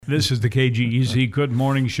This is the KGEZ Good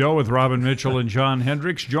Morning Show with Robin Mitchell and John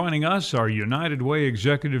Hendricks. Joining us, our United Way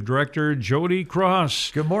Executive Director, Jodie Cross.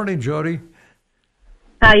 Good morning, Jodie.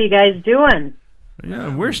 How you guys doing?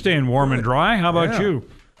 Yeah, we're staying warm and dry. How about you?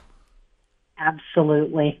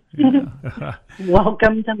 Absolutely. Yeah.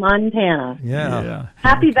 Welcome to Montana. Yeah.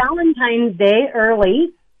 Happy Valentine's Day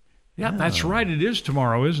early. Yeah, that's right. It is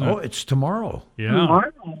tomorrow, isn't it? Oh, it's tomorrow. Yeah.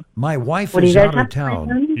 Tomorrow. My wife is out of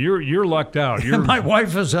town. You're lucked out. My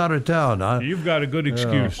wife is out of town. You've got a good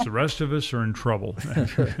excuse. The rest of us are in trouble. Time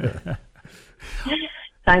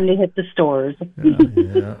to hit the stores.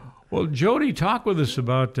 Yeah. Well, Jodie, talk with us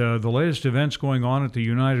about the latest events going on at the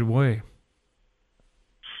United Way.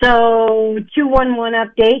 So, 211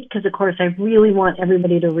 update, because of course I really want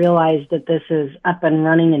everybody to realize that this is up and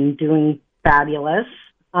running and doing fabulous.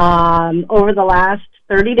 Over the last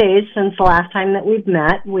 30 days since the last time that we've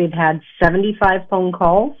met, we've had 75 phone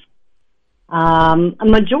calls. A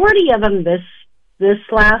majority of them this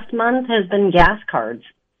last month has been gas cards.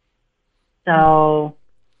 So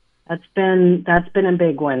that's been a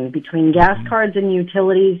big one. Between gas cards and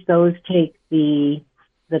utilities, those take the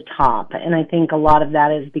top. And I think a lot of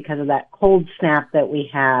that is because of that cold snap that we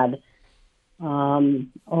had. A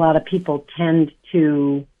lot of people tend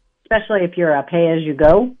to, especially if you're a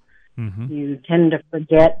pay-as-you-go, you tend to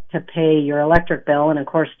forget to pay your electric bill. And, of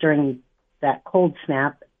course, during that cold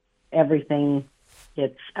snap, everything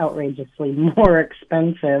gets outrageously more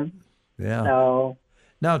expensive. Yeah. So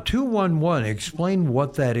now, 211, explain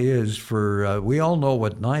what that is for, we all know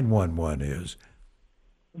what 911 is.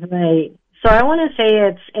 Right. So I want to say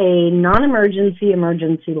it's a non-emergency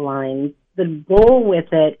emergency line. The goal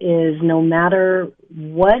with it is no matter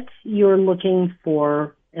what you're looking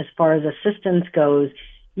for as far as assistance goes,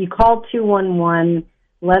 you call 211,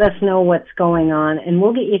 let us know what's going on, and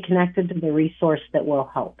we'll get you connected to the resource that will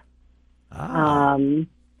help.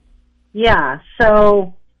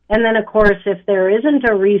 So, and then of course, if there isn't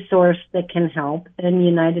a resource that can help, then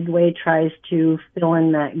United Way tries to fill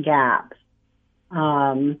in that gap.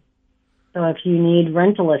 So if you need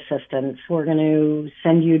rental assistance, we're going to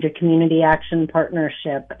send you to Community Action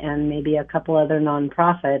Partnership and maybe a couple other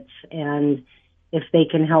nonprofits, and if they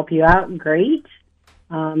can help you out, great.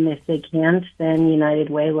 If they can't, then United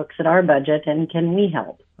Way looks at our budget and can we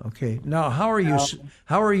help? Okay. Now, how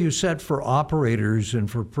are you set for operators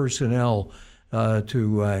and for personnel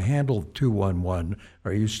to handle 211?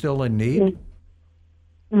 Are you still in need?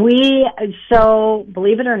 So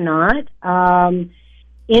believe it or not,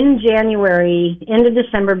 in January, end of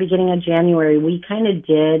December, beginning of January, we kind of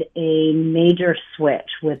did a major switch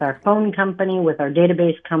with our phone company, with our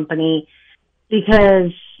database company,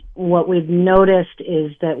 because what we've noticed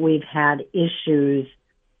is that we've had issues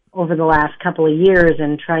over the last couple of years,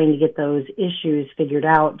 and trying to get those issues figured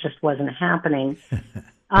out just wasn't happening.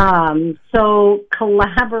 So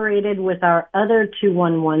collaborated with our other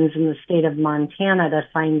 211s in the state of Montana to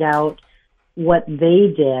find out what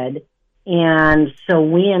they did. And so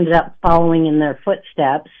we ended up following in their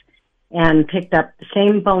footsteps and picked up the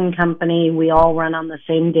same phone company. We all run on the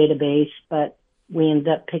same database, but we ended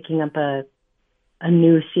up picking up a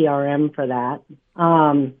new CRM for that.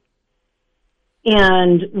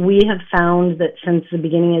 And we have found that since the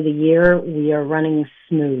beginning of the year, we are running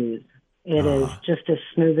smooth. It is just as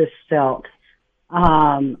smooth as silk.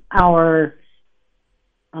 Our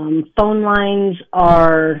phone lines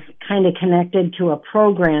are kind of connected to a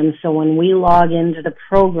program, so when we log into the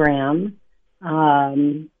program,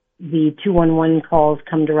 the 211 calls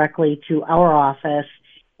come directly to our office,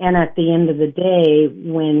 and at the end of the day,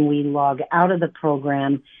 when we log out of the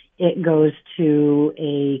program, it goes to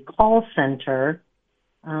a call center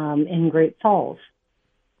in Great Falls.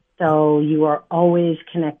 So you are always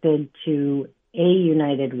connected to a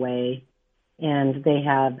United Way, and they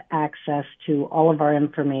have access to all of our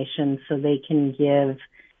information so they can give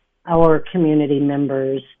our community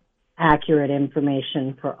members accurate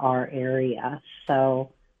information for our area.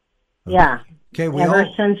 So, yeah. Okay, Ever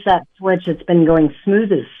since that switch, it's been going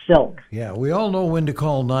smooth as silk. Yeah, we all know when to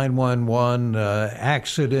call 911,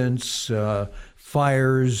 accidents,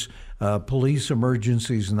 fires, police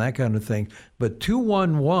emergencies, and that kind of thing. But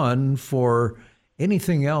 211 for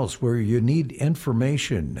anything else where you need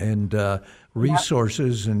information and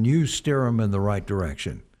resources, and you steer them in the right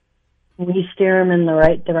direction. We steer them in the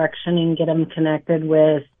right direction and get them connected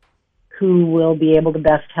with who will be able to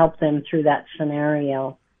best help them through that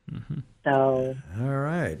scenario. Mm-hmm. So, all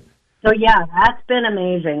right. So, yeah, that's been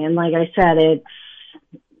amazing. And like I said, it's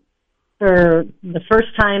for the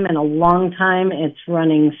first time in a long time, it's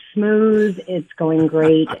running smooth. It's going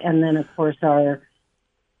great. And then, of course, our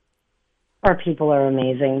Our people are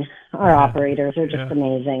amazing. Our operators are just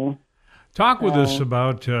amazing. Talk with us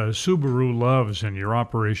about Subaru Loves and your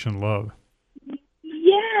Operation Love.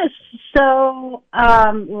 Yes. So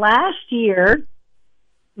last year,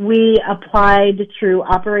 we applied through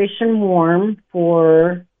Operation Warm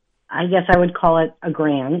for, I guess I would call it a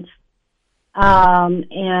grant.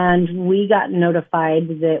 And we got notified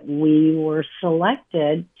that we were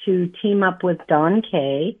selected to team up with Don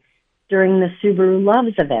Kay during the Subaru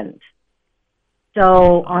Loves event.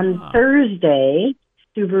 So on Thursday,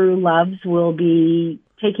 Subaru Loves will be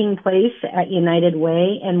taking place at United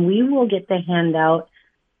Way, and we will get to hand out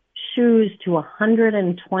shoes to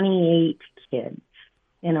 128 kids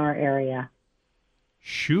in our area.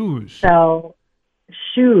 Shoes? So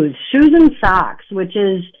shoes and socks, which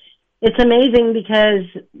is, it's amazing because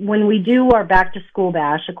when we do our back to school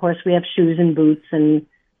bash, of course, we have shoes and boots and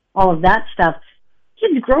all of that stuff.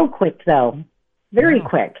 Kids grow quick, though, very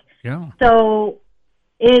quick. Yeah. So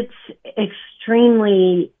it's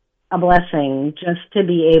extremely a blessing just to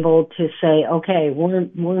be able to say, okay, we're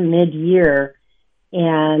mid-year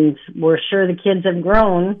and we're sure the kids have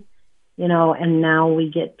grown, you know, and now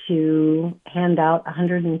we get to hand out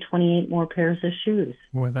 128 more pairs of shoes.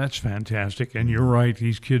 Well, that's fantastic. And you're right,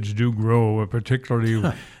 these kids do grow,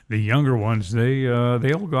 particularly the younger ones.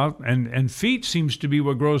 They'll go out, and feet seems to be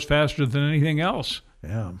what grows faster than anything else.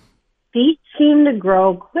 Yeah. Feet seem to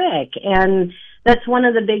grow quick, and that's one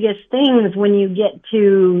of the biggest things when you get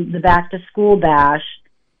to the back to school bash.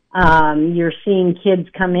 You're seeing kids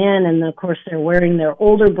come in, and of course they're wearing their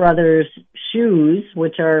older brother's shoes,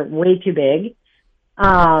 which are way too big.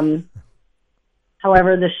 However,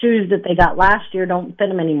 the shoes that they got last year don't fit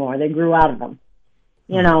them anymore. They grew out of them.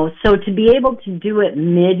 You know, so to be able to do it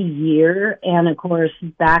mid-year, and of course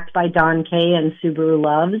backed by Don Kay and Subaru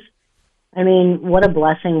Loves, I mean, what a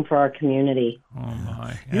blessing for our community. Oh,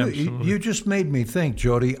 my. Absolutely. You just made me think,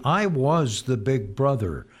 Jody. I was the big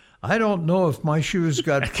brother. I don't know if my shoes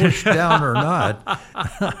got pushed down or not.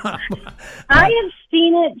 I have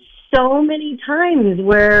seen it so many times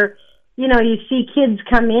where, you know, you see kids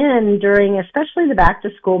come in during, especially the back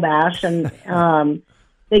to school bash, and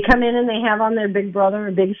they come in and they have on their big brother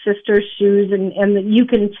or big sister's shoes, and you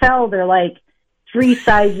can tell they're like 3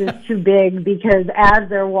 sizes too big, because as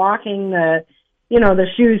they're walking, the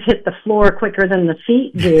shoes hit the floor quicker than the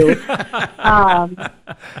feet do.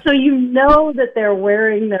 So you know that they're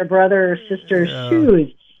wearing their brother or sister's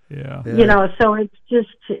shoes. Yeah. You know, so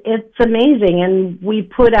it's amazing. And we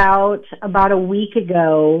put out about a week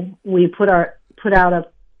ago, we put out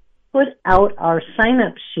our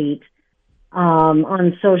sign-up sheet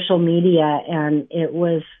on social media, and it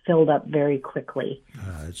was filled up very quickly.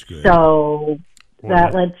 That's good. So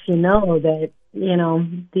that lets you know that, you know,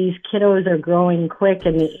 these kiddos are growing quick,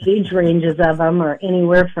 and the age ranges of them are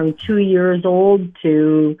anywhere from 2 years old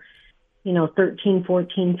to, you know, 13,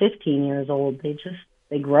 14, 15 years old.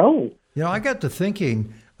 They grow. You know, I got to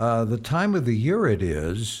thinking, the time of the year it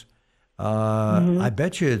is, I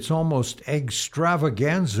bet you it's almost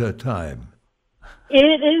extravaganza time.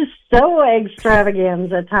 It is so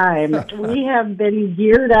extravaganza time. We have been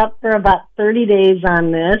geared up for about 30 days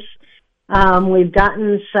on this. We've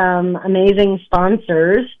gotten some amazing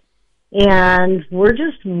sponsors, and we're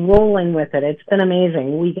just rolling with it. It's been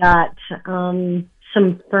amazing. We got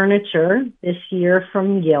some furniture this year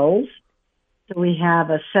from Gills. So we have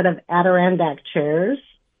a set of Adirondack chairs.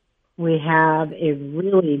 We have a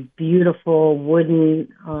really beautiful wooden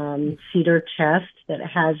cedar chest that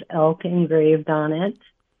has elk engraved on it.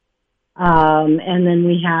 And then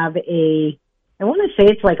we have I want to say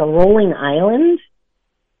it's like a rolling island.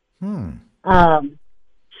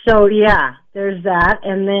 So yeah, there's that.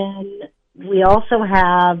 And then we also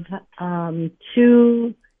have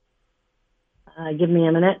 2, give me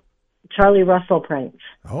a minute, Charlie Russell prints.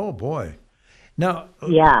 Oh boy. Now,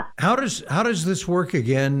 yeah. How does this work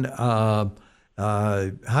again? It's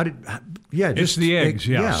the eggs.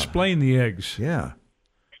 Yeah. Explain the eggs. Yeah.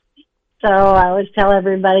 So I always tell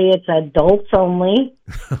everybody it's adults only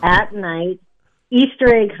at night.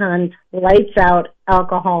 Easter egg hunt, lights out,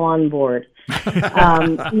 alcohol on board.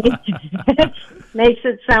 Makes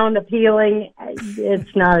it sound appealing.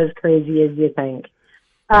 It's not as crazy as you think.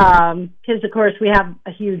 Because, of course, we have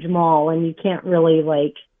a huge mall, and you can't really,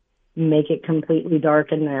 make it completely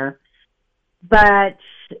dark in there. But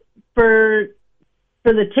for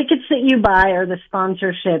the tickets that you buy or the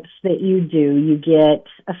sponsorships that you do, you get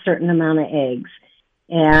a certain amount of eggs.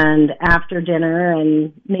 And after dinner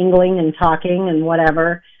and mingling and talking and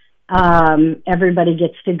whatever, everybody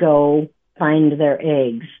gets to go find their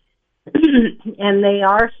eggs. And they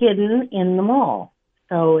are hidden in the mall.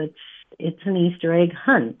 So it's an Easter egg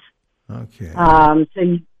hunt. Okay.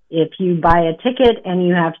 If you buy a ticket and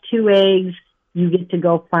you have 2 eggs, you get to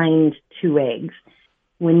go find 2 eggs.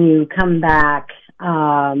 When you come back,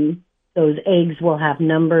 those eggs will have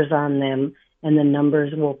numbers on them, and the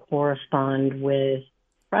numbers will correspond with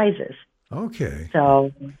prizes. Okay.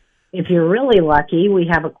 So if you're really lucky, we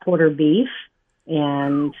have a quarter beef,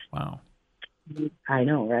 and Wow. I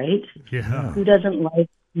know, right? Yeah. Who doesn't like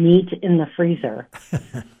meat in the freezer?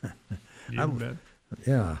 You bet.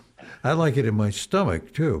 Yeah. I like it in my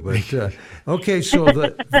stomach too. But okay, so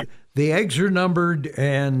the eggs are numbered,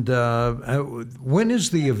 and when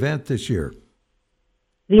is the event this year?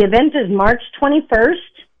 The event is March 21st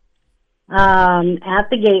at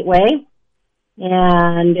the Gateway,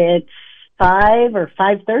 and it's 5 or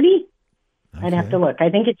 5:30. I'd have to look. I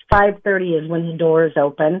think it's 5:30 is when the doors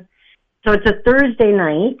open. So it's a Thursday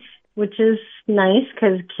night, which is nice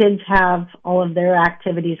because kids have all of their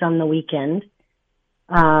activities on the weekend.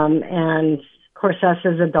 And of course, us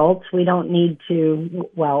as adults, we don't need to,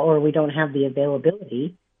 or we don't have the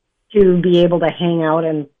availability to be able to hang out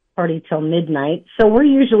and party till midnight. So we're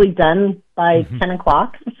usually done by 10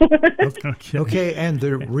 o'clock. Okay, and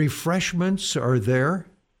the refreshments are there?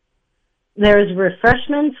 There's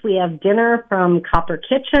refreshments. We have dinner from Copper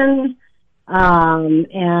Kitchen,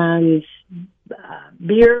 and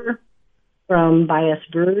beer from Bias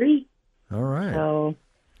Brewery. All right. So,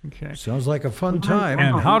 Okay. Sounds like a fun time.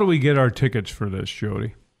 And how do we get our tickets for this,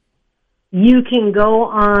 Jody? you can go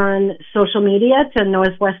on social media to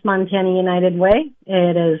Northwest Montana United Way.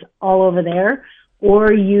 It is all over there.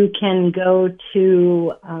 Or you can go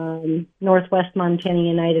to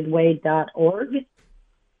northwestmontanaunitedway.org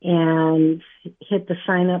and hit the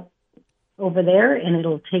sign up over there, and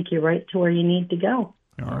it'll take you right to where you need to go.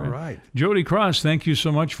 All right. Jody Cross, thank you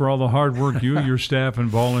so much for all the hard work you, your staff, and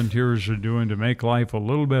volunteers are doing to make life a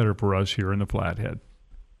little better for us here in the Flathead.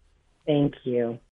 Thank you.